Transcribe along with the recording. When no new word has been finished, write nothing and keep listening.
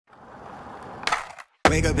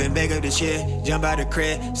Wake up and bake up this year. Jump out the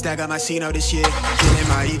crib, stack up my C-note this year. Killing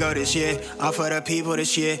my ego this year. All for the people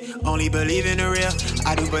this year. Only believe in the real.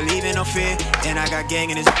 I do believe in no fear. And I got gang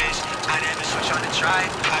in this bitch. I never switch on the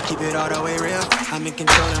drive. I keep it all the way real. I'm in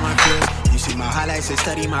control of my feels. You see my highlights and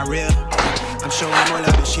study my reel. I'm showing more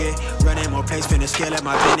love this year. Running more plays, finna scale up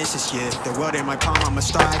my business this year. The world in my palm, I'm a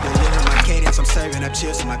star. I deliver my cadence. I'm serving up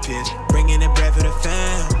chills to my peers. Bringing the bread for the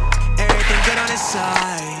fam. Everything good on the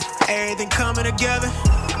side. Everything coming together.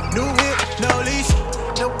 New whip, no leash,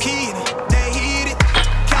 no key in it. They heat it.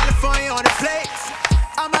 California on the plate.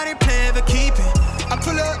 I'm out here playing for keeping. I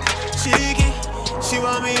pull up, she leaking. She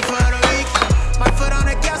want me for the week. My foot on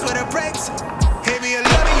the gas with the brakes. Hit me a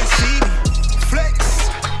love and you see me. Flex,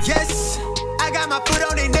 yes. I got my foot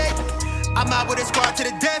on their neck. I'm out with a squad to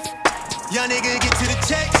the death. Young nigga get to the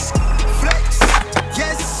checks. Flex,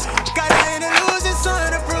 yes. Got nothing to lose and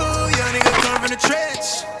something to prove. Young nigga come from the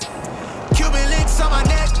trench. Cuban links on my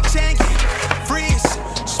neck, tanky. Freeze,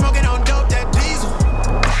 smoking on dope, that diesel.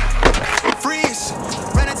 Freeze,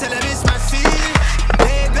 run until I miss my season.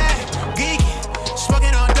 Lay back, geeky.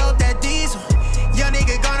 Smoking on dope, that diesel. Young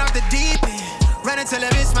nigga gone off the deep end. Run until I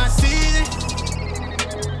miss my season.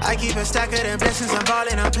 I keep a stack of them blessings, I'm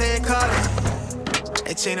ballin', I'm playing callin'.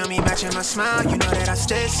 They chain on me matching my smile, you know that I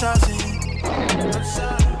stay saucin'.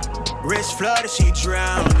 Wrist flooded, she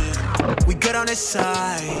drowning. We good on this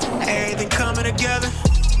side, everything coming together.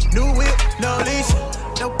 New whip, no leash,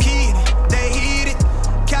 no key in it. They heat it,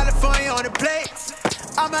 California on the plates.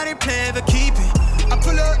 I'm out here playing for keeping. I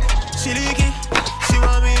pull up, she leaking. She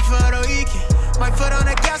want me for the weekend. My foot on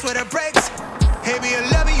the gas with the brakes. Hate me or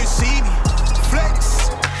love me, you see me. Flex,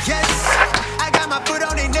 yes. I got my foot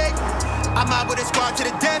on their neck. I'm out with a squad to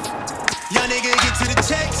the death. Young nigga get to the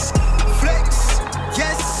checks. Flex,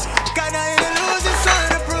 yes. Got nothing to lose and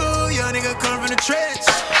something to prove. Young nigga come from the trench.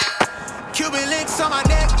 Cuban links on my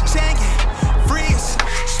neck, tanking. Freeze,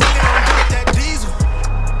 smoking on dope, that diesel.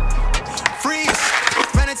 Freeze,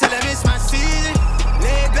 run until I miss my season.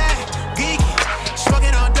 Lay back, geeky.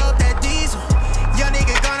 Smoking on dope, that diesel. Young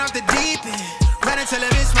nigga gone off the deep end. Run until I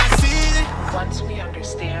miss my season. Once we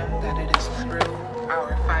understand that it is through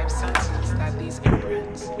our five senses that these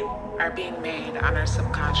imprints are being made on our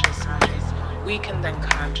subconscious mind, we can then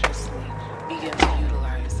consciously begin to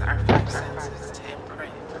utilize our five senses to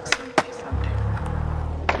imprint something someday.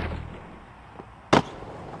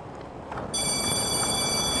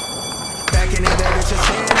 Back in the day, bitch, just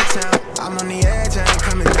stay in the town. I'm on the edge, I ain't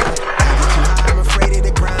coming down. I get too high, I'm afraid of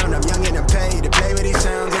the ground. I'm young and I'm paid to play with these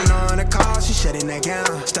sounds. And on the call, she shedding that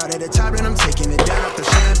gown. Started at the top and I'm taking it down. Off the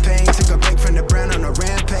champagne, took a break from the brand on a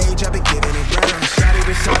rampage. I've been giving it ground. Shawty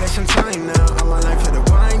beside us some time now. I'm on line for the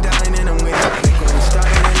wine, dine, and I'm with it. Look when we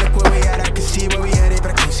started and look where we at. I could see where we headed,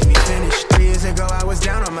 but I can't see me finish. 3 years ago, I was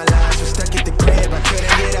down on my last. Was stuck at the crib, I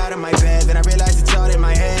couldn't get out of my bed. Then I realized it's all in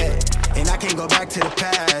my head. And I can't go back to the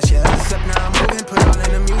past, yeah. What's up now, I'm moving. Put all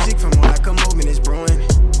in the music from more like a movement is brewing.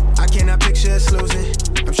 I cannot picture us losing.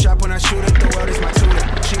 I'm sharp when I shoot it, the world is my tutor.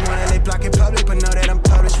 She wanna lay block in public, but know that I'm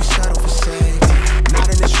published. We settle for safety. Not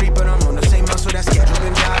in the street, but I'm on the same muscle that schedule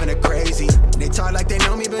been driving her crazy. They talk like they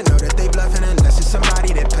know me, but know that they bluffing unless it's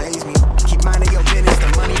somebody that pays me. Keep minding your business,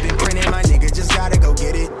 the money been printed, my nigga just gotta go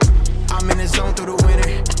get it. I'm in the zone through the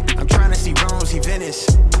winter. I'm trying to see Rome, see Venice.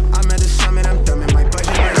 I'm at the summit, I'm thumbing my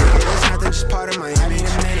budget. It's nothing, just part of Miami in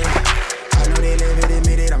a minute. I know they live it,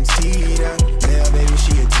 admit it, I'm teed up. Little baby,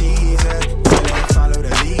 she a teaser. Tell her to follow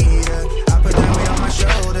the leader. I put that weight on my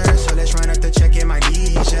shoulders, so let's run up the check in my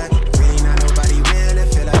leisure. Really not nobody real,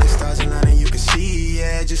 it feel like the stars aligning, you can see,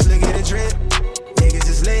 yeah. Just look at the drip, niggas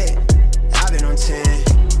is lit. I've been on 10,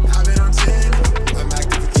 I've been on 10. I'm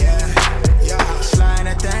active, yeah, yeah. Sliding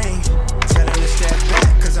that thing, tell them to step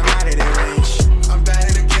back, cause I'm out of their range. I'm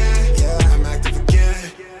bad again, yeah, I'm active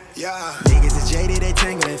again, yeah. Niggas is jaded, they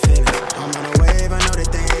tangle and feel it. I'm on a wave, I know that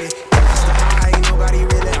they hate it. It's the high, ain't nobody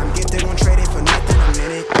really. I'm gifted, won't trade it for nothing, I'm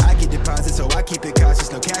in it. I get deposits, so I keep it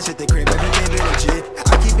cautious. No cash at the crib, everything been legit.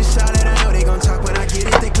 I keep it solid, I know they gon' talk when I get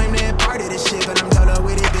it. They claim they're part of this shit, but I'm dolo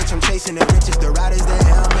with it, bitch. I'm chasing the riches, the riders, the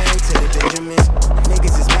Hail Mary to the Benjamins.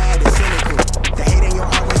 Niggas is mad and cynical. The hate in your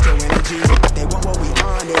heart was the energy. They want what we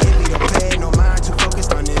on, they hit me to play, no mind.